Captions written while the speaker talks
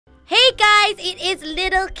guys, it is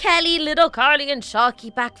Little Kelly, Little Carly, and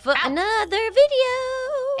Sharky back for another video.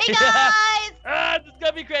 Hey guys! This is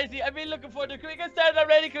gonna be crazy. I've been looking forward to it. Can we get started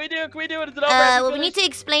already? Can we do it? Is it over? Well, we need to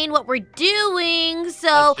explain what we're doing.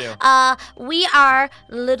 So, we are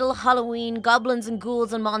little Halloween goblins and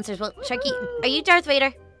ghouls and monsters. Well, Sharky, are you Darth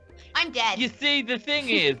Vader? I'm dead. You see, the thing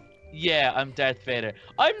is, yeah, I'm Darth Vader.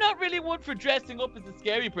 I'm not really one for dressing up as a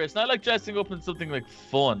scary person. I like dressing up in something like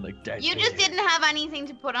fun, like Darth Vader. You just didn't have anything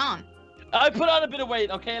to put on. I put on a bit of weight,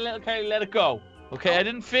 okay? Let it go. Okay, I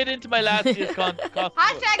didn't fit into my last year's costume.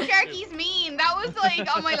 Hashtag Sharky's mean. That was like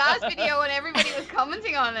on my last video when everybody was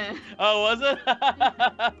commenting on it. Oh, was it?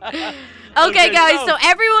 Okay, guys, so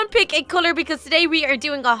everyone pick a color because today we are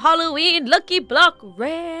doing a Halloween Lucky Block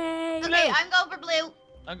race. Okay, I'm going for blue.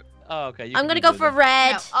 Oh, okay. I'm gonna go for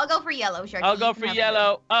red. No, I'll go for yellow, Sharky. I'll go for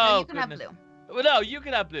yellow. Blue. Oh, no, you can have blue. Well, no, you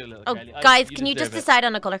can have blue, little Oh, Kelly. guys, can you just decide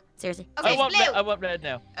on a color? Seriously. Okay, I want red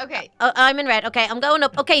now. Okay. I'm in red. Okay, I'm going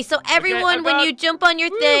up. Okay, so everyone, when you jump on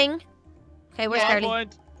your thing. Okay, where's Carly?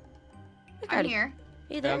 I'm here.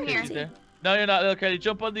 Are you there? I'm here. No, you're not, little Kelly.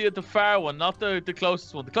 Jump on the far one, not the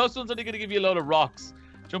closest one. The closest one's only going to give you a load of rocks.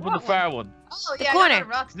 Jump on the far one. Oh, The yeah, corner.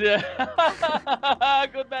 Rocks. Yeah.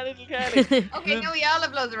 Good man, little Kelly. Okay, now we all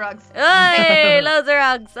have loads of rocks. Hey, loads of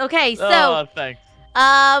rocks. Okay, so Oh, thanks.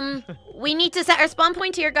 we need to set our spawn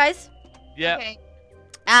point here, guys. Yeah. Okay.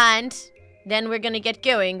 And then we're gonna get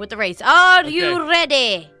going with the race. Are you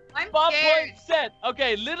ready? I'm Spawn scared. point set.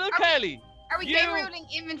 Okay, little Kelly. Are we game ruling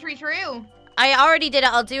inventory true? I already did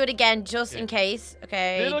it. I'll do it again just in case.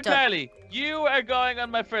 Okay. Little Kelly, you are going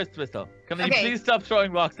on my first whistle. Can you please stop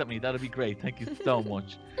throwing rocks at me? That'd be great. Thank you so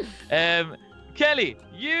much. Kelly,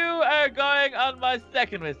 you are going on my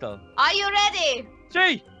second whistle. Are you ready?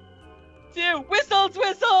 3, 2, whistles!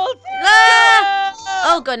 Ah! Yeah!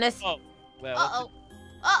 Oh goodness. Oh, well.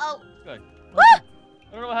 Uh-oh. Good. Woo! I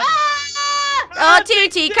don't know what happened. Ah! Oh,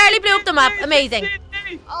 TNT. Carly blew up the map. Amazing.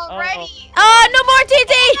 Already. Oh, no more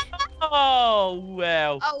TNT. Oh,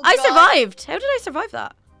 wow. Oh, I God. survived. How did I survive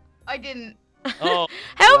that? I didn't. Oh.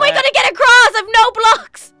 How am I gonna get across? I've no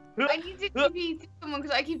blocks. I need to TP to someone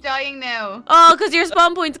because I keep dying now. Oh, because your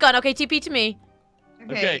spawn point's gone. Okay, TP to me.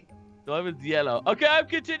 Okay. So I was yellow. Okay, I'm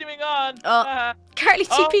continuing on. Oh. Carly,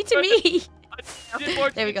 TP to me. I did more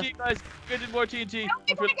There we go. TNT, guys. I did more TNT.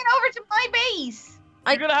 I'm gonna get over to my base.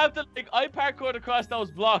 You're gonna have to, like, I parkoured across those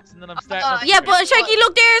blocks and then I'm starting off. Yeah, but Sharky,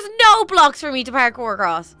 look, there's no blocks for me to parkour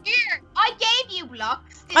across. Here, I gave you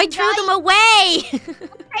blocks. I threw them away.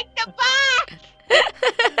 Take them back.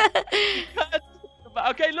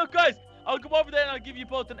 Okay, look, guys. I'll come over there and I'll give you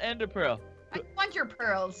both an ender pearl. I want your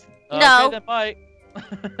pearls. No. Okay, then bye.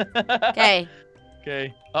 Okay.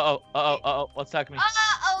 Okay. Uh-oh. What's happening?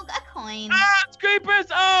 Oh, a coin. Ah, it's creepers!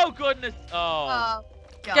 Oh, goodness. Oh.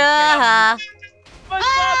 Duh. My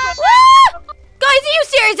Ah! God. Guys, are you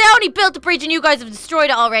serious? I only built the bridge and you guys have destroyed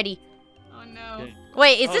it already. Oh, no. Okay.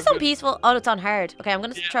 Wait, is this on good. peaceful? Oh, it's on hard. Okay, I'm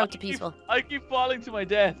gonna throw it to I keep- peaceful. I keep falling to my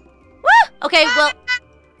death. Okay, well,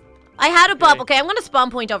 I had a bob. Okay. Okay, I'm gonna spawn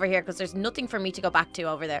point over here because there's nothing for me to go back to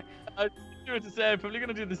over there. I'm probably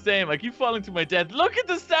gonna do the same. I keep falling to my death. Look at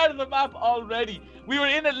the start of the map already. We were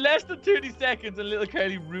in it less than 30 seconds and little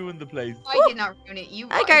Carly ruined the place. I did not ruin it. You.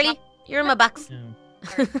 Hi, Carly. You're in my box.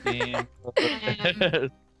 I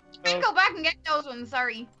can go back and get those ones.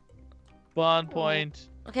 Sorry. Spawn point.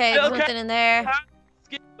 Okay, there's Okay. nothing in there.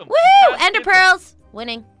 Skip them. Woo! Ender pearls.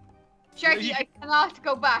 Winning. Sharky, I cannot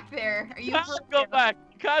go back there. Are you? You can't go back.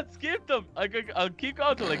 You can't skip them. I'll keep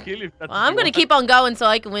going till I kill you. Well, I'm gonna keep on going so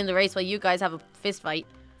I can win the race while you guys have a fist fight.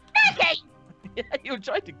 Okay. Yeah, you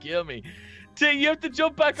tried to kill me. You have to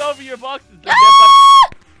jump back over your boxes. And get Ah!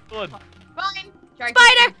 back. Good. Fine. Sharky,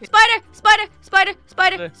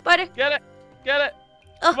 Spider. Get it.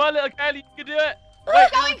 Oh. Come on, little Kelly, you can do it. I'm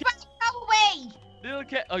Wait, going back. Go away. little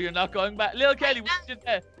Kelly. Oh, you're not going back. Little Kelly,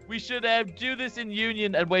 we should do this in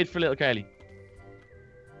union and wait for little Kelly.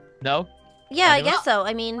 No? Yeah, I Anyone? guess so.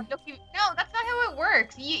 I mean, No, that's not how it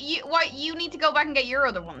works. You need to go back and get your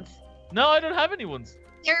other ones. No, I don't have any ones.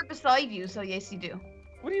 They're beside you, so yes, you do.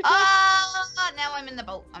 What are you doing? Now I'm in the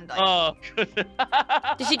boat. I'm dying. Oh, good.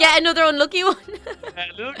 did she get another unlucky one? Yeah,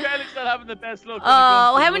 little Kelly's not having the best luck.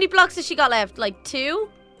 Oh, how many blocks has she got left? Like 2?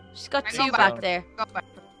 She's got I 2 know back about- there. Go back.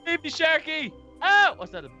 Baby Sharky! Oh!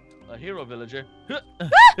 What's that? A hero villager? No!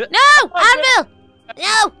 Anvil!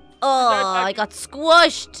 No! Oh, I got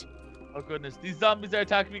squished. Oh, goodness. These zombies are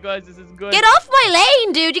attacking me, guys. This isn't good. Get off my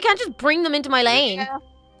lane, dude. You can't just bring them into my lane.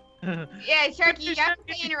 Yeah, Sharky, you have to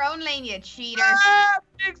stay in your own lane, you cheater. Ah!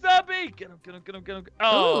 Big zombie! Get him.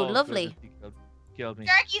 Oh, Ooh, lovely. goodness, he killed me.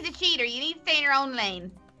 Sharky's a cheater. You need to stay in your own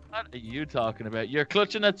lane. What are you talking about? You're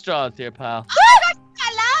clutching at straws here, pal. Oh, that's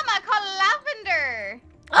a llama called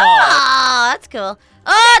cool.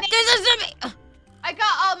 Oh, there's a zombie. I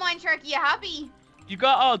got all mine, Sharky. You happy? You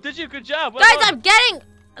got all. Did you? Good job. Well Guys, done. I'm getting,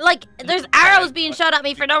 like, there's arrows being shot at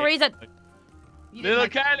me for no reason. You didn't Little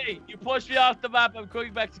like- Carly, you pushed me off the map. I'm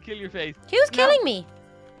going back to kill your face. Who's killing me?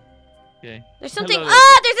 Okay. There's something. Hello,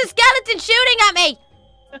 Oh, there's a skeleton shooting at me.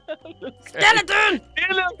 Skeleton! Skeleton! Me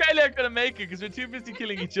and little Kylie aren't gonna make it because we're too busy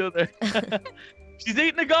killing each other. She's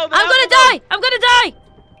eating a golden I'm gonna apple. die. I'm gonna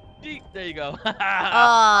die. There you go. Oh,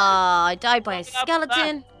 I died by a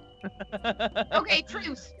skeleton. Okay,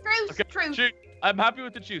 truce. Okay, Truce. truce. I'm happy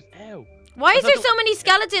with the juice. Ew. Why is I thought there so many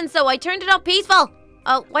skeletons though? I turned it on peaceful.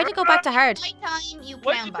 Oh, why'd it go back to hard? Nighttime, you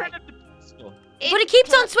Why did clown you bag. turn it to peaceful? But it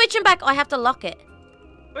keeps on switching back. Oh, I have to lock it.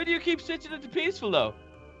 Why do you keep switching it to peaceful though?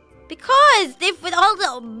 Because if with all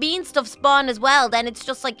the mean stuff spawn as well, then it's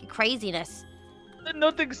just like craziness. Then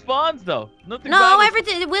nothing spawns though. Nothing. No, bad is-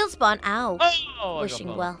 everything it will spawn. Ow. Oh, I got Wishing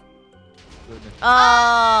bombed. well. Goodness.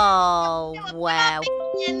 Oh, wow.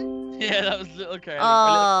 Yeah, that was little Carly.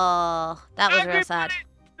 Oh, that was Angry real sad. bunny!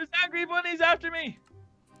 There's angry bunnies after me.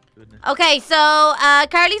 Goodness. Okay, so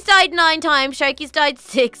Carly's died 9 times, Sharky's died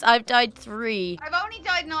 6, I've died 3. I've only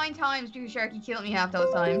died 9 times because Sharky killed me half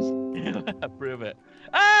those times. Prove it.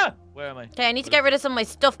 Ah! Where am I? Okay, I need to get rid of some of my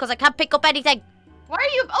stuff because I can't pick up anything. Why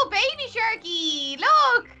are you? Oh, baby Sharky!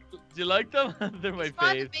 Look! Do you like them? They're my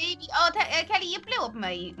Spawned a fave. baby. Oh, Kelly, you blew up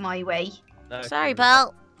my way. That's Sorry, good.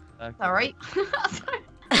 pal. That's All right.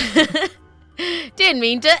 Didn't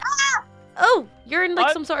mean to. Oh, you're in like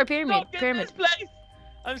I'm some sort of pyramid. stuck in this place.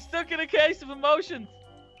 I'm stuck in a case of emotions.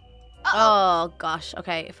 Oh gosh.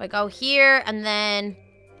 Okay, if I go here and then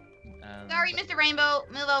And Sorry, Mr. Rainbow.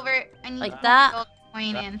 Move over. I need Like to that. go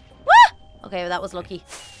coin in. okay, well, that was lucky.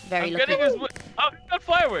 Very I'm lucky. getting his. Oh, you got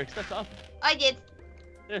fireworks. That's awesome. I did,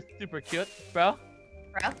 They're super cute, bro.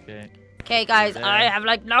 bro. Okay. Okay, guys, I have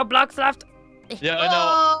like no blocks left. Yeah, I know.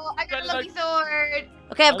 Oh, I got a Got, lucky sword.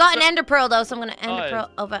 Okay, I've I'll got an put- ender pearl though, so I'm gonna ender Oh,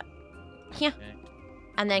 pearl over here Okay.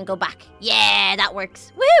 and then go back. Yeah, that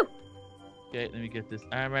works. Woo! Okay, let me get this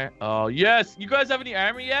armor. Oh yes, you guys have any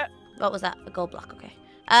armor yet? What was that? A gold block. Okay.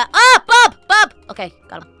 Bob. Okay,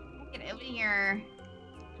 got him. Get out of here.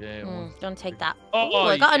 Okay. Don't take that. Oh, Ooh,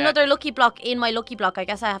 I got yeah. another lucky block in my lucky block. I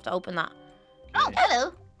guess I have to open that. Oh,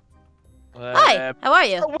 hello. Hi, how are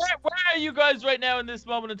you? Where are you guys right now in this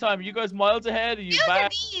moment in time? Are you guys miles ahead? Are you Those are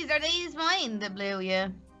back? these. Are these mine? The blue, yeah.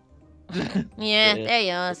 Yeah, Yeah. there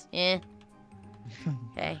you are. Yeah.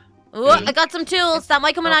 Okay. Ooh, Yeah. I got some tools. That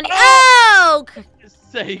might come in handy. Oh! Oh!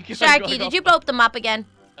 Sake. Sharky, did you blow up the map again?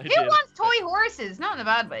 I Who did. wants toy horses? Not in a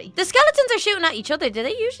bad way. The skeletons are shooting at each other. Do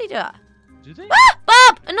they usually do that? Do they? Ah!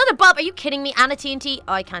 Bob! Another Bob. Are you kidding me? And a TNT?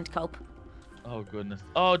 Oh, I can't cope. Oh goodness.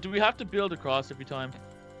 Oh, do we have to build a cross every time?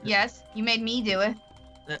 Yes, you made me do it.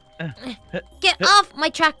 Get off my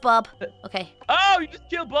track, Bob. Okay. Oh, you just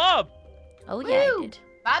killed Bob. Oh, yeah, I Woo! did.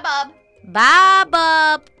 Bye, Bob. Bye,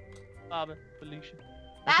 Bob. Bob, Felicia.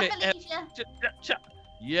 Bye, Okay, Felicia.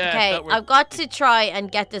 Yeah. Okay, that works. I've got to try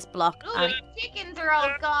and get this block. Ooh, And... the chickens are all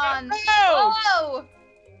gone. No! Oh!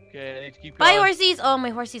 Okay, I need to keep Bye, going. horsies. Oh, my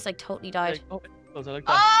horsies like totally died. Oh, I like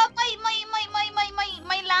that. Oh,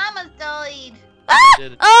 my llama's died. Ah!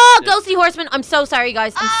 Did it. Oh, Did it. ghostly horseman. I'm so sorry,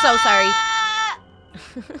 guys. I'm so sorry. Ah!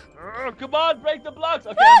 Oh, come on, break the blocks.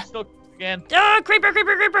 Okay, I'm stuck again. Ah, creeper.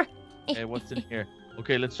 Okay, what's in here?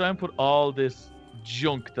 Okay, let's try and put all this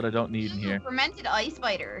junk that I don't need in Ooh, here. fermented ice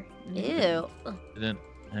spider. Ew. And then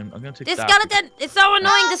I'm gonna take This that. skeleton is so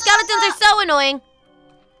annoying. The skeletons are so annoying.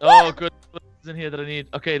 Oh, good. What's in here that I need?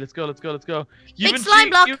 Okay, let's go. Big slime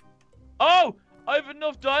block. Oh, I have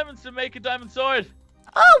enough diamonds to make a diamond sword.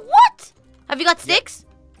 Oh, what? Have you got sticks?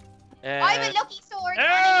 I have a lucky sword.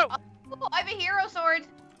 Ow! Oh, I have a hero sword.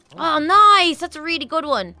 Oh, nice. That's a really good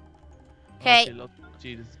one. Okay. look,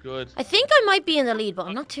 gee, this is good. I think I might be in the lead, but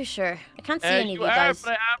I'm not too sure. I can't see any of you you are, guys.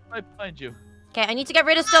 but I am right behind you. Okay, I need to get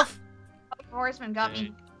rid of stuff. The horseman got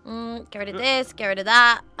me. Get rid of this. Get rid of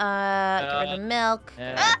that. Get rid of milk.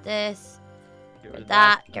 Get rid of this. Get rid of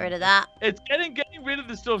that. Get rid of that. It's getting rid of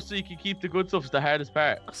the stuff so you can keep the good stuff is the hardest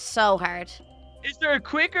part. So hard. Is there a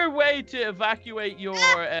quicker way to evacuate your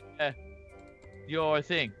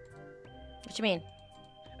thing? What you mean?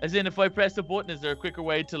 As in, if I press the button, is there a quicker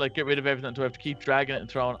way to like get rid of everything? Do I have to keep dragging it and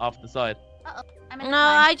throwing it off the side? I'm in No, the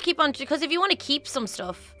slime. I'd keep on because if you want to keep some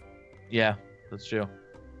stuff. Yeah, that's true.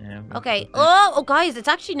 Yeah. Okay. Oh, guys, it's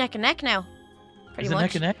actually neck and neck now. Pretty Is it much.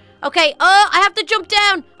 neck and neck? Okay. Oh, I have to jump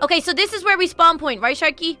down. Okay, so this is where we spawn point, right,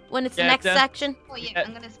 Sharky? When it's the Yeah, next that's- section. Oh, yeah, Yeah.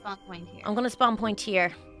 I'm gonna spawn point here. I'm gonna spawn point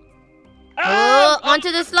here. Ah! Oh,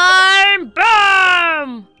 onto the slime!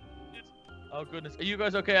 Boom! Oh goodness, are you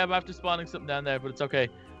guys okay? I'm after spawning something down there, but it's okay.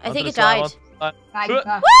 I Onto think the it slime, died. onto the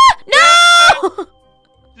slime. Bye, Uh, bye. No!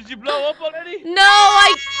 Did you blow up already? No,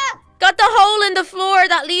 I got the hole in the floor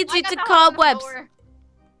that leads you to cobwebs.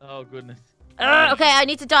 Oh, goodness. Okay, I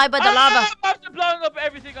need to die by the lava. After blowing up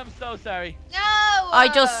everything, I'm so sorry. No! I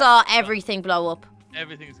just saw everything blow up.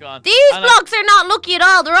 Everything's gone. These blocks are not lucky at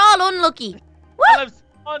all. They're all unlucky. And I've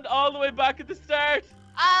spawned all the way back at the start.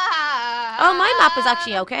 Oh, my map is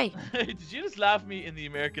actually okay. Did you just laugh at me in the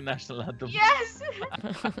American national anthem? Yes!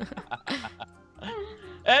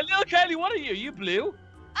 Little Kelly, what are you? Are you blue?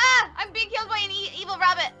 I'm being killed by an evil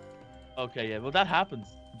rabbit. Okay, yeah, well, that happens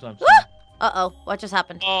sometimes. Uh-oh, what just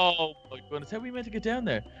happened? Oh, my goodness. How are we meant to get down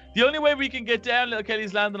there? The only way we can get down, Little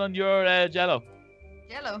Kelly's landing on your jello.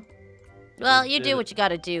 Jello? Well, you do what you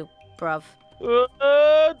gotta do, bruv.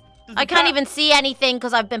 I I can't even see anything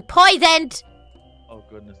because I've been poisoned. Oh,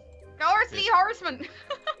 goodness. Gorsley Horseman.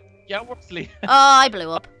 Yeah, Worsley. Oh, I blew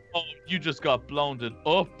up. Oh, you just got blown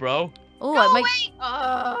up, bro. Oh, Go I might... away!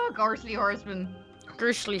 Oh, Gorsley Horseman.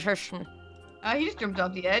 Gershly Hirschman. He just jumped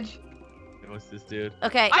off the edge. What's this dude?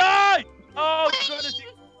 Okay. Die! Oh, goodness.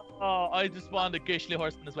 Oh, I just spawned a Gishley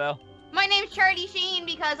Horseman as well. My name's Charlie Sheen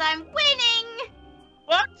because I'm winning.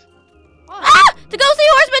 What? Ah! The ghostly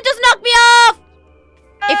horseman just knocked me off!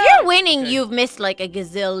 If you're winning, Okay. you've missed like a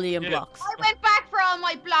gazillion blocks. I went back for all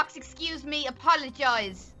my blocks. Excuse me.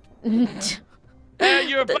 Apologize.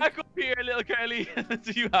 You're back up here, Little Kelly.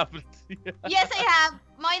 So you haven't. Yes, I have.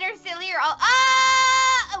 Mine are still here.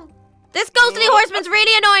 Oh. This ghostly horseman's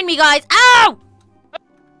really annoying me, guys. Ow!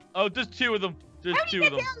 Oh, there's two of them. There's How do you two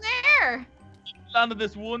get of them. down there? Landed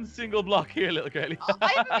this one single block here, Little Kelly.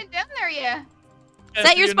 I haven't been down there yet.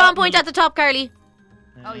 Set your spawn point at the top, Carly.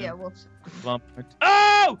 Oh yeah, whoops. Spawn point.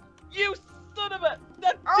 Oh! You son of a...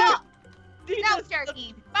 That dude. No,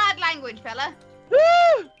 Sharky. Bad language, fella.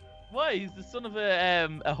 Why? He's the son of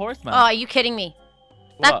a horseman. Oh, are you kidding me?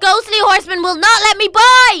 That What? ghostly horseman will not let me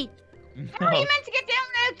buy! How are you meant to get down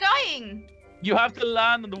without dying? You have to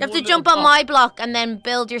land on the You have one to jump little on my block and then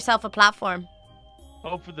build yourself a platform.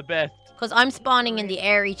 Hope for the best. Because I'm spawning in the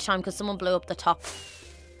air each time because someone blew up the top.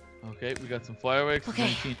 Okay, we got some fireworks. Okay,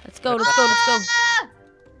 19. let's go, let's go, let's go. Ah!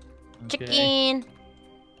 Okay. Chicken.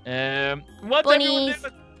 What's everyone Bunnies.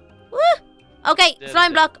 doing? Woo! Okay, Yeah,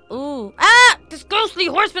 slime yeah. block. Ooh. Ah! This ghostly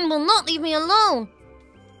horseman will not leave me alone.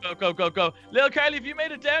 Go, go, go, go. Little Carly, have you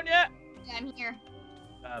made it down yet? Yeah, I'm here.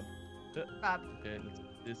 Fab. Fab. Okay, let's do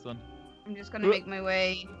this one. I'm just gonna make my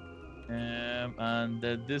way. And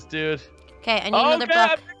then this dude. Okay, I need another Okay,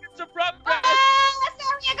 block. I'm making some progress. Ah,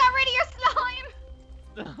 sorry, I got rid of your slime.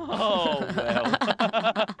 Oh,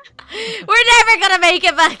 well. We're never gonna make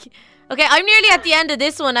it back. Okay, I'm nearly at the end of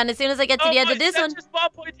this one, and as soon as I get to the end of this one, Set your spawn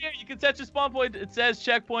point here. You can set your spawn point. It says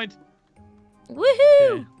checkpoint. woohoo!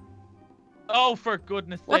 Okay. Oh, for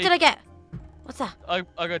goodness sake. What did I get? What's that? I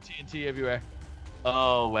got TNT everywhere.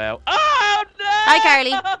 Oh, wow. Oh, no! Hi,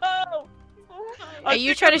 Carly. I Are you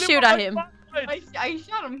think trying I to blew shoot up at my him? spawn point. I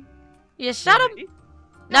shot him. You shot him? Really?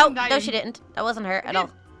 No, I'm no, dying. she didn't. That wasn't her at all.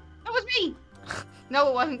 That was me. No,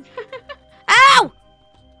 it wasn't. Ow!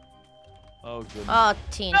 Oh, goodness. Oh,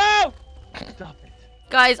 teen. No! Stop it.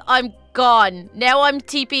 Guys, I'm gone. Now I'm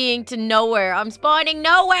TPing to nowhere. I'm spawning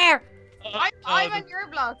nowhere. I'm on your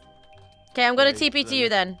block. Okay, I'm gonna Okay, TP so to you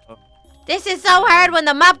then. oh. This is so hard when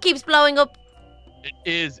the map keeps blowing up. It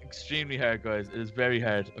is extremely hard, guys. It is very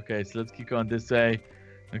hard. Okay, so let's keep going this way.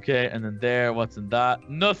 Okay, and then there. What's in that?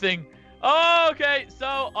 Nothing. Oh, okay,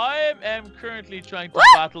 so I am currently trying to What?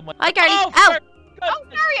 battle my... Hi, Carly. Oh, Ow! Oh,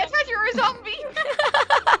 sorry, I thought you were a zombie.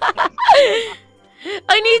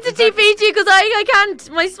 I need to TP to you because I can't.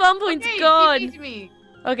 My spawn point's Okay, gone. TP to me.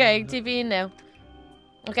 Okay, TP in now.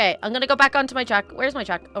 Okay, I'm gonna go back onto my track. Where's my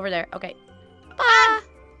track? Over there. Okay. Bye.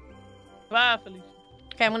 Bye, Felicia.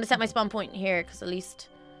 Okay, I'm gonna set my spawn point here because at least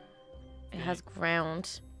it has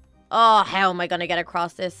ground. Oh, how am I gonna get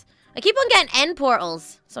across this? I keep on getting end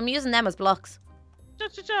portals, so I'm using them as blocks.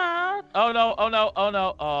 Oh no, oh no, oh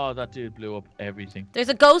no. Oh, that dude blew up everything. There's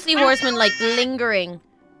a ghostly horseman like lingering.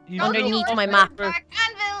 He Underneath blew my up map. Back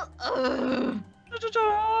anvil.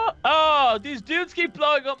 Ugh. Oh, these dudes keep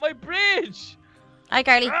blowing up my bridge. Hi,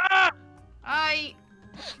 Carly. Ah!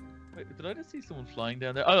 Wait, did I just see someone flying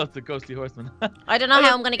down there? Oh, that's the ghostly horseman. I don't know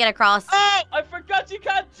how I'm gonna get across. Oh, I forgot you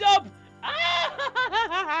can't jump.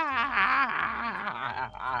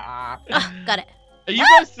 Got it. Are you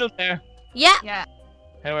guys still there? Yeah, Yeah.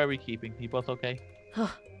 How are we keeping? You both okay?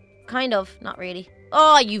 kind of. Not really.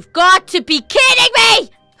 Oh, you've got to be kidding me!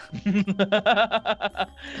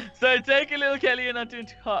 So take a little Kelly. You're not doing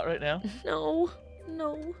too hot right now. No,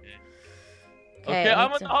 no. Okay, I I'm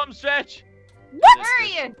need on to- the home stretch. Where are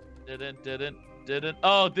you? Didn't.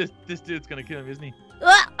 Oh, this dude's gonna kill him, isn't he?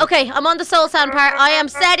 Okay, I'm on the soul sand part. I am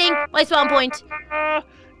setting my spawn point.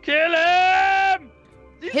 Kill him!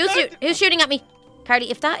 Who's shooting at me?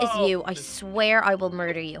 Carly, if that is Oh. you, I swear I will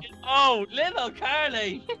murder you. Oh, little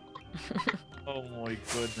Carly! Oh my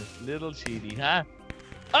goodness, little cheaty, huh?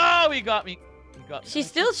 Oh, he got me. He got me. She's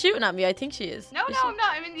still shooting at me. I think she is. No, Is no, she? I'm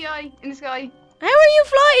not. I'm in the eye, in the sky. How are you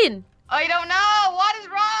flying? I don't know. What is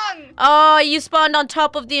wrong? Oh, you spawned on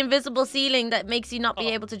top of the invisible ceiling that makes you not be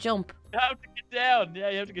Oh. able to jump. You have to get down. Yeah,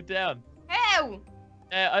 you have to get down. How?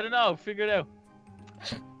 I don't know. Figure it out.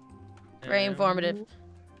 Very Um, informative.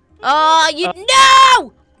 Oh, you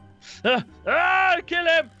no! Kill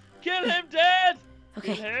him! Kill him dead!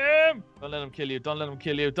 Okay. Kill him! Don't let him kill you. Don't let him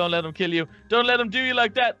kill you. Don't let him kill you. Don't let him do you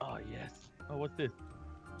like that. Oh, yes. Oh, what's this?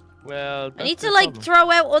 Well, I need that's to the like problem.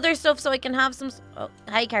 throw out other stuff so I can have some. Oh,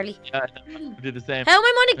 hi, Carly. Yeah, we did the same. How am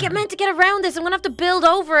I meant to get around this? I'm gonna have to build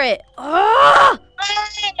over it. Oh!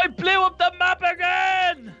 I blew up the map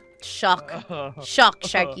again! Shock. Shock,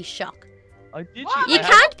 Sharky, shock. I did What? You I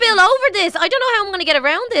have- can't build over this. I don't know how I'm gonna get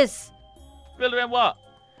around this. Build around what?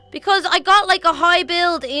 Because I got like a high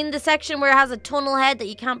build in the section where it has a tunnel head that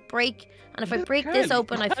you can't break. And if I Little break this Carly,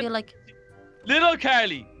 open, I feel like... Little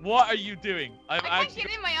Carly, what are you doing? I'm I can't actually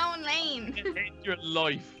get in my own lane. gonna hate your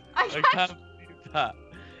life. I I can't. can't believe that.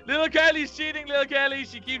 Little Carly's cheating, little Carly.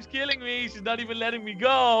 She keeps killing me. She's not even letting me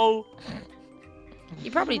go.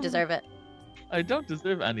 You probably deserve it. I don't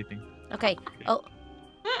deserve anything. Okay. Oh.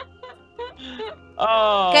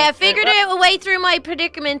 Oh. Okay, I figured out a way through my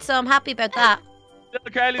predicament, so I'm happy about that.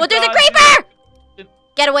 Little Carly's But there's a gone. creeper!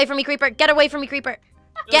 Get away from me, creeper. Get away from me, creeper.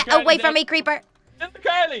 Little Get Carly's away from dead. me, creeper. Little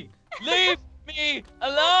Carly, leave me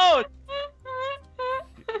alone.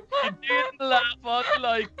 You didn't laugh all you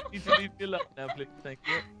like. You need to leave me alone now, please. Thank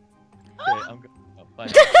you. Okay, I'm going. Oh, bye.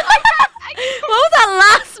 What was that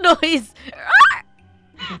last noise?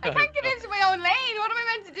 I can't get into my own lane. What am I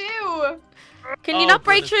meant to do? Can you Oh, not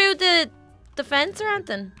break goodness. through the fence or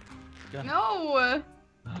anything? Yeah. No.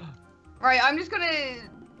 Right, I'm just gonna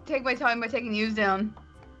take my time by taking yous down.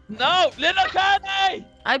 No, little Carly!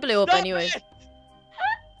 I blew up Stop anyways. it!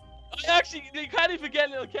 I actually, you can't even get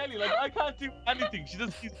little Kelly. Like, I can't do anything. She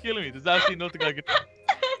just keeps killing me. There's actually nothing I can do.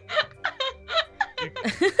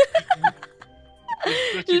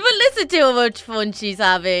 You would listen to how much fun she's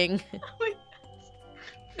having.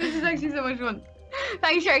 This is actually so much fun.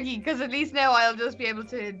 Thanks, Sharky, because at least now I'll just be able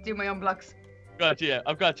to do my own blocks. Gotcha, yeah.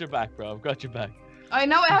 I've got your back, bro. I've got your back. I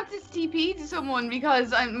know I have to TP to someone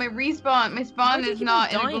because my spawn Why do you is keep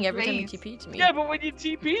not in a dying good every time you place. TP to me. Yeah, but when you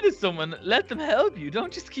TP to someone, let them help you.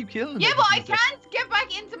 Don't just keep killing them. Yeah, but I can't get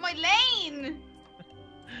back into my lane.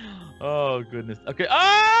 Oh, goodness. Okay.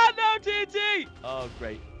 Ah, no, TT! Oh,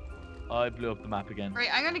 great. I blew up the map again. Right,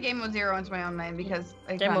 I'm gonna game mode 0 into my own lane because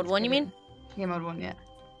I Game can't mode 1, you get mean? it. Game mode 1, yeah.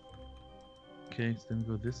 Okay, so then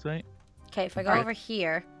we go this way. Okay, if I go Right. over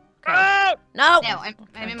here. Okay. Ah! No! Now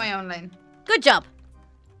I'm in my own lane. Good job.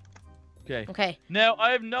 Okay. Okay. Now,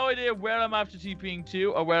 I have no idea where I'm after TPing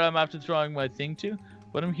to or where I'm after throwing my thing to,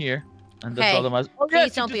 but I'm here. And that's Okay. all that matters. Oh, Please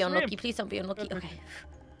yes, don't you be just unlucky. swim. Please don't be unlucky. Okay.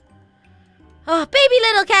 Oh, baby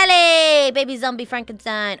little Kelly! Baby zombie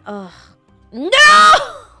Frankenstein. Oh. No!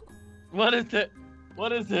 What is it?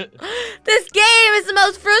 What is it? This game is the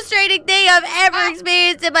most frustrating thing I've ever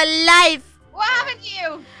experienced in my life. What happened to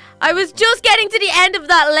you? I was just getting to the end of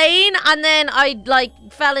that lane, and then I, like,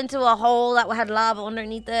 fell into a hole that had lava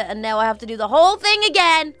underneath it, and now I have to do the whole thing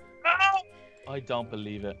again. I don't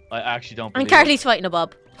believe it. I actually don't And believe it. Carly's fighting a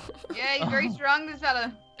Bob. Yeah, he's very strong, this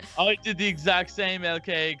fella. I did the exact same, LK,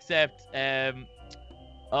 except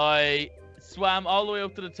I swam all the way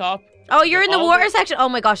up to the top. Oh, you're in the All water the- section? Oh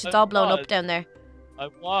my gosh, it's all blown was. up down there. I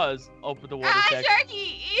was up at the water Ah, section.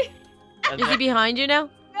 Sharky! and Is he then- behind you now?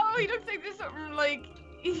 No, he looks like there's something like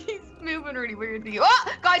he's moving really weirdly. Oh,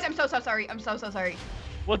 guys, I'm so sorry. I'm so sorry.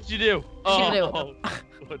 What did you do? blew Oh,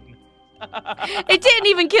 goodness. It didn't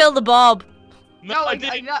even kill the Bob. No, No, I I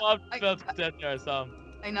didn't. not- Bob I- fell to death there, I saw him.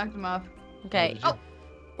 I knocked him off. Okay. Oh,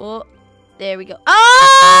 Oh, there we go.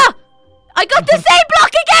 Ah! I got the same block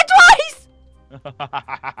again twice!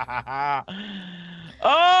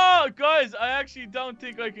 Oh, guys, I actually don't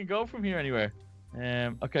think I can go from here anywhere.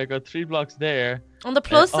 Okay, I got 3 blocks there. On the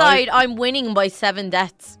plus side, I'm winning by 7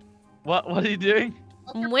 deaths. What are you doing?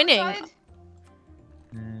 I'm winning. Side?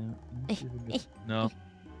 No.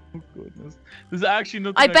 Oh, goodness. There's actually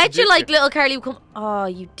nothing I can bet you do like little Carly will come. Oh,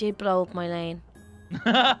 you did blow up my lane.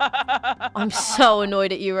 here. I'm so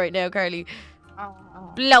annoyed at you right now, Carly. Oh.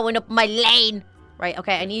 Blowing up my lane. Right,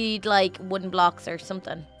 okay, I need like wooden blocks or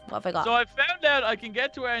something. What have I got? So I found out I can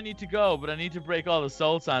get to where I need to go, but I need to break all the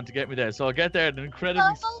soul sand to get me there. So I'll get there at an incredibly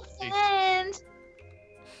Sand.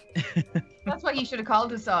 That's what you should have called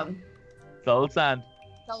the song. soul sand.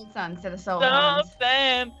 soul sand instead of soul Soul hands.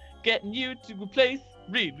 sand, getting you to a place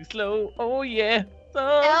really slow. Oh yeah.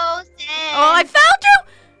 Soul. Soul sand. Oh, I found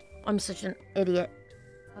you! I'm such an idiot.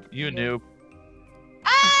 You noob.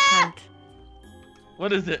 Ah! Can't.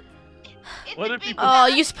 What is it? It's What a if big people- Oh,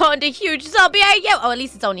 you spawned a huge zombie, are you? Oh, at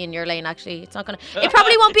least it's only in your lane, actually. It's not gonna... It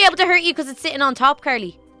probably won't be able to hurt you because it's sitting on top,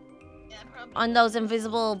 Carly. Yeah, probably. On those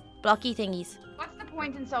invisible blocky thingies. What's the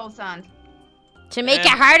point in soul sand? To make it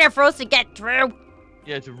harder for us to get through.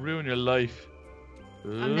 Yeah, to ruin your life.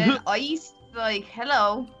 And then ice, like,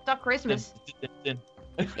 hello, stop Christmas.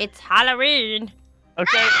 It's Halloween.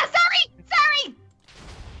 Okay. Ah, sorry!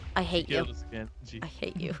 I hate you. Killed us again. Gee. I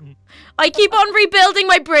hate you. I keep on rebuilding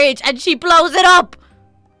my bridge and she blows it up.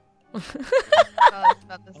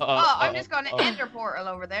 Oh, I'm just going to enter portal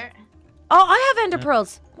over there. Oh, I have ender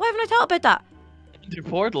pearls. Why haven't I thought about that? Your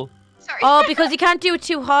portal. Sorry. Oh, because you can't do it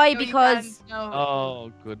too high No, you because... can't, no.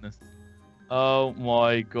 Oh goodness. Oh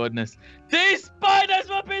my goodness. These spiders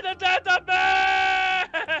will be the death of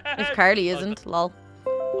me! If Carly isn't, lol.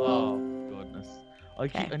 Oh goodness.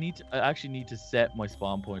 Okay. I actually need to set my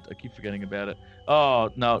spawn point. I keep forgetting about it. Oh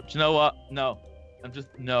no. Do you know what? No.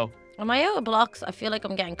 No. Am I out of blocks? I feel like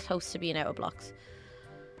I'm getting close to being out of blocks.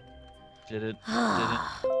 Did it.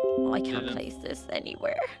 Oh, I can't Didn't. place this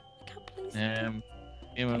anywhere. I can't place it.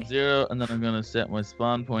 Game on 0, and then I'm gonna set my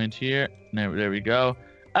spawn point here. Now there we go.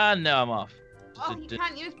 And now I'm off. Oh, you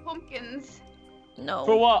can't use pumpkins. No.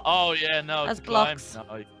 For what? Oh yeah, no. As to climb. blocks.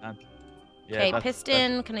 No, you can't. Yeah, Okay, that's-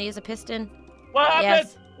 piston. Can I use a piston? What happened?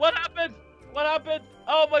 Yes. What happened? What happened?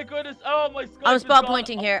 Oh my goodness! Oh my Skype. I'm is spot gone.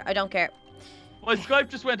 pointing here. I don't care. My Skype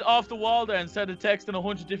just went off the wall there and started texting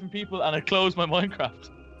 100 different people, and I closed my Minecraft.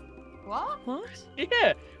 What? What?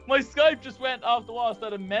 Yeah, my Skype just went off the wall,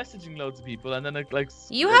 started messaging loads of people, and then it like.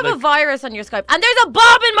 You have like, a virus on your Skype, and there's a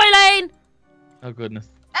Bob in my lane. Oh goodness.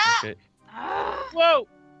 Ah! Okay. Ah. Whoa!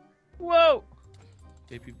 Whoa!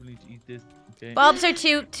 Okay, people need to eat this. Okay. Bobs are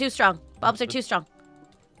too strong. Bobs are too strong.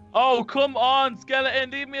 Oh come on, skeleton!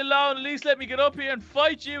 Leave me alone. At least let me get up here and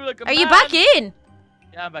fight you like a Are you man. back in?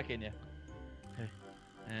 Yeah, I'm back in. Yeah. Okay.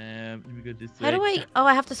 Let me go this way. How do I? Oh,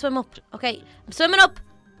 I have to swim up. Okay, I'm swimming up.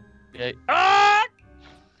 Okay. Ah!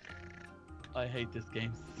 I hate this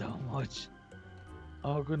game so much.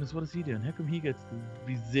 Oh goodness, what is he doing? How come he gets to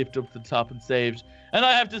be zipped up to the top and saved, and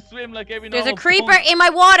I have to swim like every There's a normal creeper punk? in my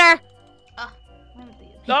water.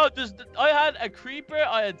 No, I had a creeper,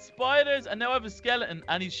 I had spiders, and now I have a skeleton,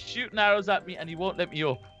 and he's shooting arrows at me, and he won't let me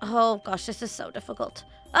up. Oh gosh, this is so difficult.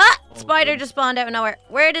 Ah! Oh, Spider goodness. just spawned out of nowhere.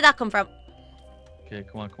 Where did that come from? Okay,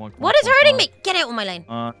 come on, come on. Come What on, is come on, hurting come me? Get out of my lane.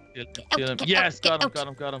 on. Kill out, him. get Yes, out, get got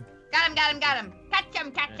him. Got him.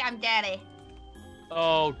 Catch him, daddy.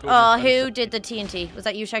 Oh, goodness. Oh, that is who so- did the TNT? Was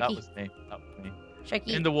that you, That Sharky? was me. That was me.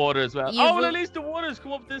 Sharky. In the water as well. You Oh, well, ru- at least the water's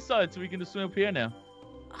come up this side, so we can just swim up here now.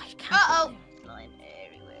 I can't. Uh-oh. Slime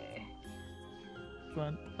everywhere. Come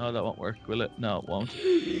on. Oh, that won't work, will it? No, it won't.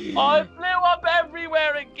 I flew up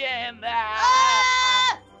everywhere again.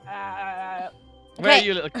 Ah! Where are Okay.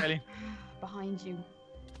 you, little Kelly? Behind you.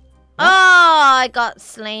 Oh, I got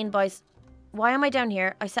slain by... Why am I down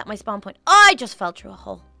here? I set my spawn point. Oh, I just fell through a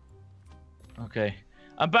hole. Okay.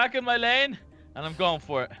 I'm back in my lane, and I'm going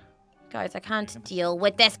for it. Guys, I can't deal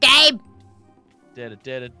with this game. I'm I'm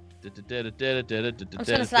just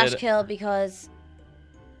gonna slash kill because...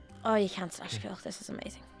 Oh, you can't slash kill. This is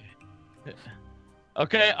amazing.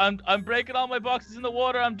 Okay, I'm breaking all my boxes in the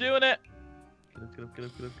water. I'm doing it. Get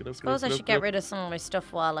up. Suppose I should get rid of some of my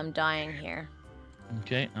stuff while I'm dying here.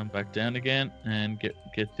 Okay, I'm back down again and get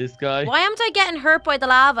this guy. Why am I getting hurt by the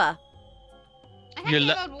lava? I You're think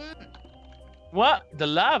la- I got one. What? The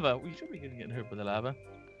lava? We should be getting hurt by the lava.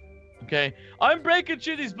 Okay, I'm breaking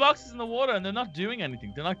through these boxes in the water and they're not doing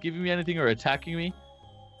anything. They're not giving me anything or attacking me.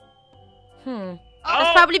 Hmm. Oh,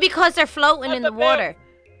 It's probably because they're floating What in the the water.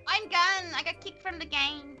 I'm gone. I got kicked from the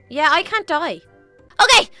game. Yeah, I can't die.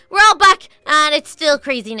 Okay, we're all back, and it's still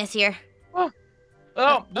craziness here.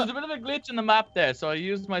 Oh, there's a bit of a glitch in the map there, so I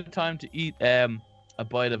used my time to eat a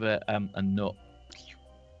bite of a nut.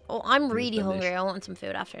 Oh, I'm was really hungry. delicious. I want some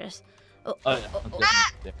food after this. Oh, Oh, yeah. oh, oh.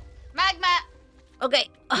 Ah! Magma. Okay.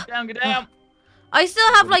 Get down. I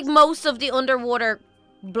still have like most of the underwater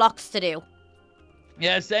blocks to do.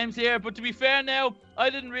 Yeah, same here. But to be fair now, I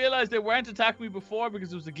didn't realize they weren't attacking me before because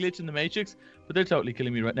there was a glitch in the Matrix. But they're totally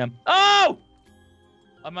killing me right now. Oh!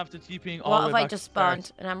 I'm after TPing all What the if way I back just to start.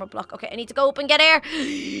 spawned an emerald block? Okay, I need to go up and get air.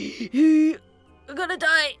 I'm gonna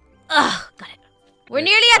die. Ugh, got it. We're Okay,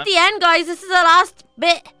 nearly at the end, guys. This is the last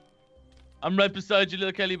bit. I'm right beside you,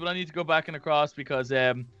 little Kelly, but I need to go back and across because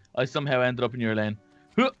I somehow ended up in your lane.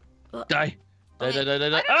 Huh. Die. Die. Okay. Die. I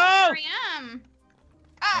don't know Oh! where I am.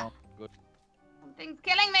 Ah. Oh, good. Thing's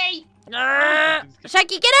killing me.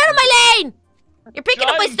 Sharky, get out of my lane! You're picking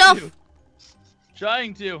up my stuff.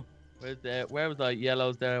 Trying to. Where was I?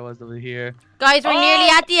 Yellows there. I was over here. Guys, we're nearly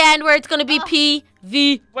at the end where it's going to be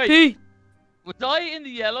PvP. Wait. Was I in the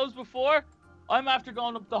yellows before? I'm after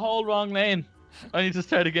going up the whole wrong lane. I need to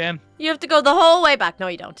start again. You have to go the whole way back. No,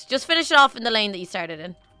 you don't. Just finish it off in the lane that you started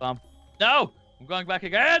in. No! I'm going back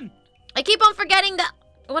again! I keep on forgetting that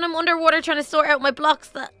when I'm underwater trying to sort out my blocks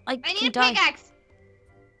that I I need can a die. pickaxe.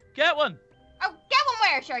 Get one! Oh, get one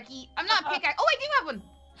where, Sharky? I'm not a pickaxe. Oh, I do have one.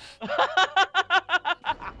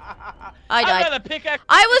 I died. got a pickaxe.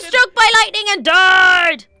 I was struck by lightning and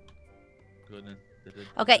died! Goodness.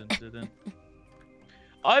 Okay.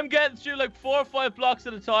 I'm getting through like 4 or 5 blocks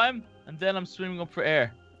at a time, and then I'm swimming up for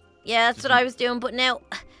air. Yeah, that's what I was doing, but now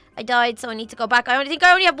I died, so I need to go back. I think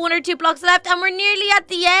I only have 1 or 2 blocks left, and we're nearly at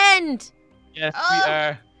the end. Yes, Oh. we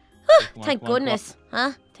are. Thank goodness.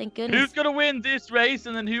 Huh? Thank goodness. Who's gonna win this race,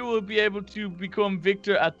 and then who will be able to become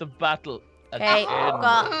victor at the battle? At Okay, the end?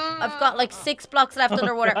 I've got like 6 blocks left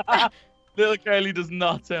underwater. Little Carly does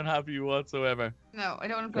not sound happy whatsoever. No, I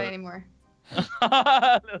don't want to play anymore.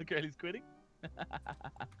 Little Carly's quitting.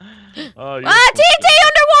 Oh, TNT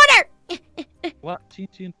underwater! What?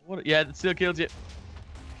 TNT in the water? Yeah, it still kills you.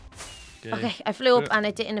 Okay, I flew up and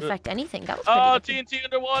it didn't affect anything. That was pretty Oh, lucky. TNT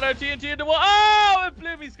underwater, TNT underwater. Oh, it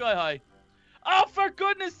blew me sky high. Oh, for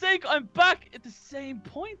goodness sake, I'm back at the same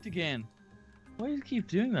point again. Why do you keep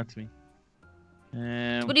doing that to me?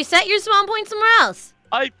 Would you set your spawn point somewhere else?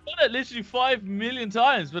 I've done it literally 5 million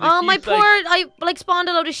times. But Oh, it my keeps, poor... like... I like spawned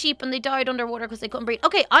a load of sheep and they died underwater because they couldn't breathe.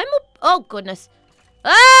 Okay, I'm up... Oh, goodness.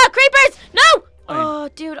 Ah, creepers! No! Oh,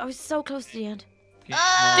 dude, I was so close to the end. Okay,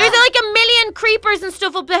 There's like a million creepers and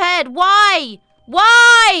stuff up ahead. Why?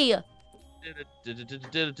 Why?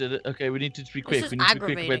 Okay, we need to be quick. is We need to be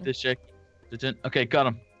quick aggravating. about this check. Okay, got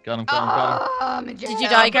him. Got him. Did you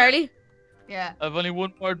die, Carly? Yeah. I've only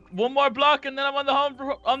one more block, and then I'm on the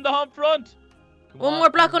home front. Come One on. more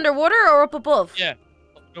block underwater or up above? Yeah.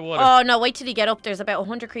 Underwater. Oh, no, wait till you get up. There's about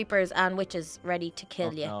 100 creepers and witches ready to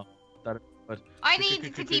kill you. No. I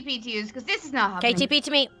need to TP to use because this is not Okay, happening. TP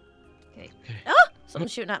to me. Okay. Oh,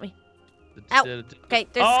 someone's shooting at me. Ow. Okay,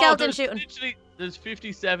 there's a skeleton shooting. Literally, there's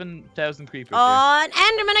 57,000 creepers here. Oh, an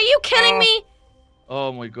Enderman, are you killing me?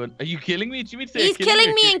 Oh my god. Are you killing me? Do you mean to say He's killing killing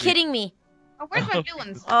or me and kidding me. Oh, where's my blue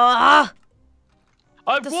ones? Oh,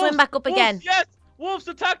 Oh, to swim back up wolves, again. Yes! Wolves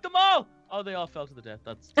attacked them all! Oh, they all fell to the death.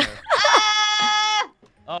 That's terrible. Ah!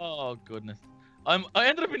 Oh, goodness. I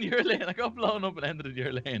ended up in your lane. I got blown up and ended in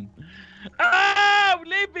your lane. Ah!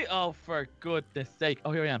 Leave me! Oh, for goodness sake.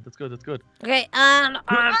 Oh, here I am. That's good. That's good. okay, and up.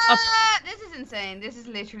 Ah! This is insane. This is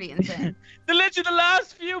literally insane. The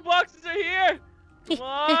last few boxes are here. Come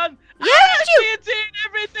on. Yeah, did you? TNT and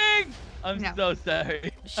everything. I'm No. so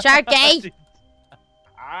sorry. Sharky.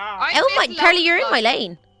 Ah. Oh my, Carly, you're in my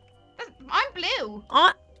lane. I'm blue.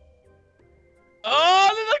 Oh, Oh,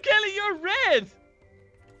 little Kelly, you're red.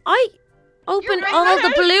 I opened red, all the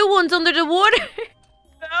red. blue ones under the water.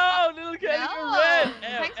 No, little Kelly, No. you're red.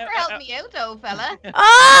 Thanks for helping me out, though, fella.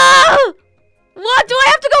 Oh! What? Do I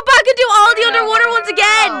have to go back and do all the underwater ones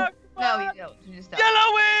again? No, you don't. You just don't.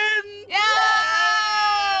 Yellow wins. No!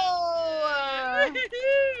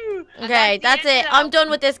 Okay, that's it. I'm done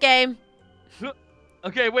with this game.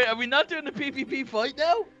 Okay, wait, are we not doing the PvP fight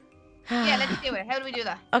now? Yeah, let's do it. How do we do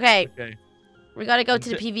that? Okay, Okay. we gotta go to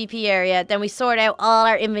the PvP area. Then we sort out all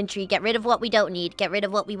our inventory, get rid of what we don't need, get rid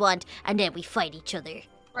of what we want, and then we fight each other.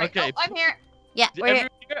 Right. Okay. Oh, I'm here. Yeah, we're here. Everyone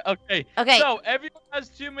here? Okay. Okay, So, everyone has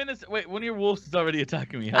 2 minutes. Wait, one of your wolves is already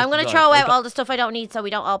attacking me. I'm gonna throw out all the stuff I don't need so we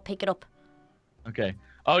don't all pick it up. Okay.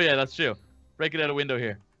 Oh, yeah, that's true. Break it out a window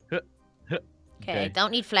here. Okay, don't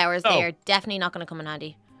need flowers. So- They're definitely not gonna come in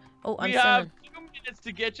handy. Oh, I'm We have swimming. 2 minutes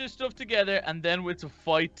to get your stuff together, and then it's a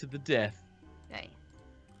fight to the death. Okay.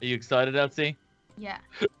 Are you excited, Elsie? Yeah.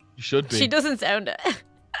 You should be. She doesn't sound it.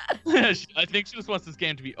 I think she just wants this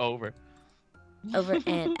game to be over. Over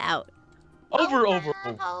and out. Over and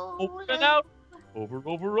out. Over and out.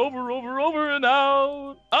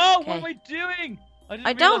 Oh, what am I doing?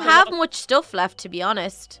 I don't have much stuff left, to be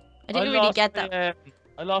honest. I didn't really lost get my, that.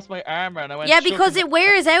 I lost my armor and I went. Yeah, because shoving- it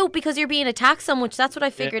wears out because you're being attacked so much. That's what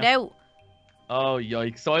I figured out. Oh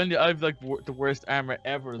yikes! So I've like the worst armor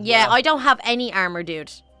ever. As Yeah, well. I don't have any armor,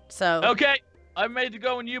 dude. So. Okay, I'm ready to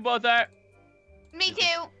go, and you both are. Me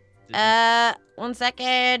too. 1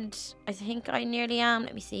 second. I think I nearly am.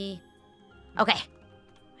 Let me see. Okay.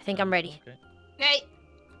 I think I'm ready. Okay.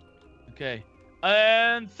 Okay.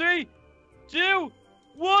 And 3, 2,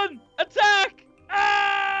 1, attack!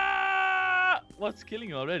 Ah! What's killing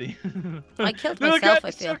you already? I killed Little myself, Carly's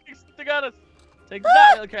I feel. chucking something at us. Take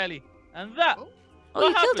that, little Carly. And that. Oh. Oh, What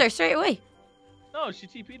you killed her happened? straight away. No, she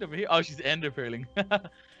TP'd over here. Oh, she's ender pearling.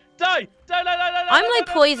 Die! I'm like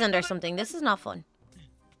poisoned or something. This is not fun.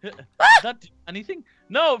 Does that do anything?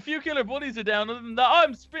 No, a few killer buddies are down. Other than that,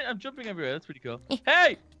 oh, I'm jumping everywhere. That's pretty cool.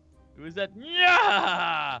 Hey! Who is that?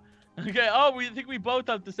 Yeah! Okay, oh, we think we both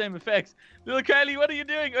have the same effects. Little Carly, what are you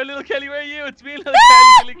doing? Or Little Kelly, where are you? It's me, Little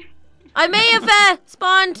Carly. Killing... I may have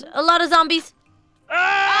spawned a lot of zombies.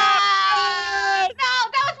 Ah!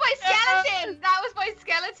 No, that was my skeleton. That was my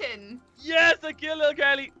skeleton. Yes, I killed Little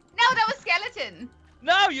Carly. No, that was skeleton.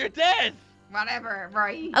 No, you're dead. Whatever,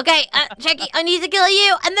 right. Okay, Chucky, I need to kill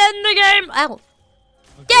you, and then the game. Ow.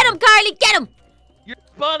 Get him, Carly, get him. You're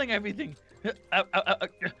spawning everything.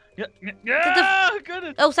 Yeah,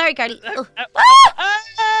 goodness. Oh, sorry, Carly. Oh.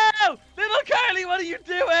 Oh! Little Carly, what are you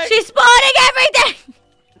doing? She's spawning everything.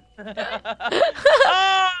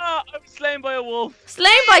 Ah, I'm slain by a wolf.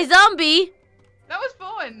 Slain by zombie. That was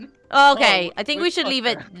fun. Okay, Oh, I think we're we should leave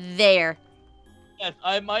it fucked there. Yes,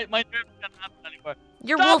 my nerves can't happen anymore.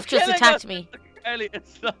 Your Stop wolf just killing attacked us, me. Little Carly,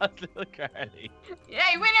 it's not Little Carly.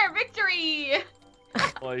 Yay, winner, victory.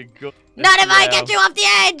 My God. Not if I get you off the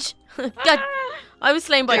edge. God, I was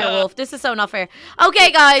slain by a wolf. This is so not fair.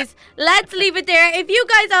 Okay, guys, let's leave it there. If you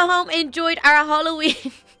guys at home enjoyed our Halloween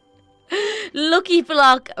Lucky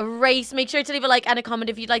Block race, make sure to leave a like and a comment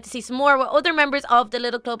if you'd like to see some more with other members of the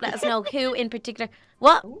little club. Let us know who in particular.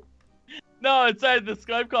 What? No, it said the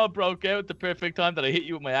Skype call broke out at the perfect time that I hit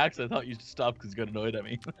you with my axe. I thought you should stop because you got annoyed at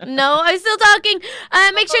me. No, I'm still talking.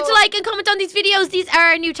 Make sure to like and comment on these videos. These are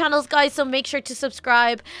our new channels, guys, so make sure to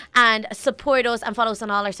subscribe and support us and follow us on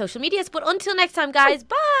all our social medias. But until next time, guys,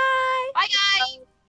 bye. Bye, guys.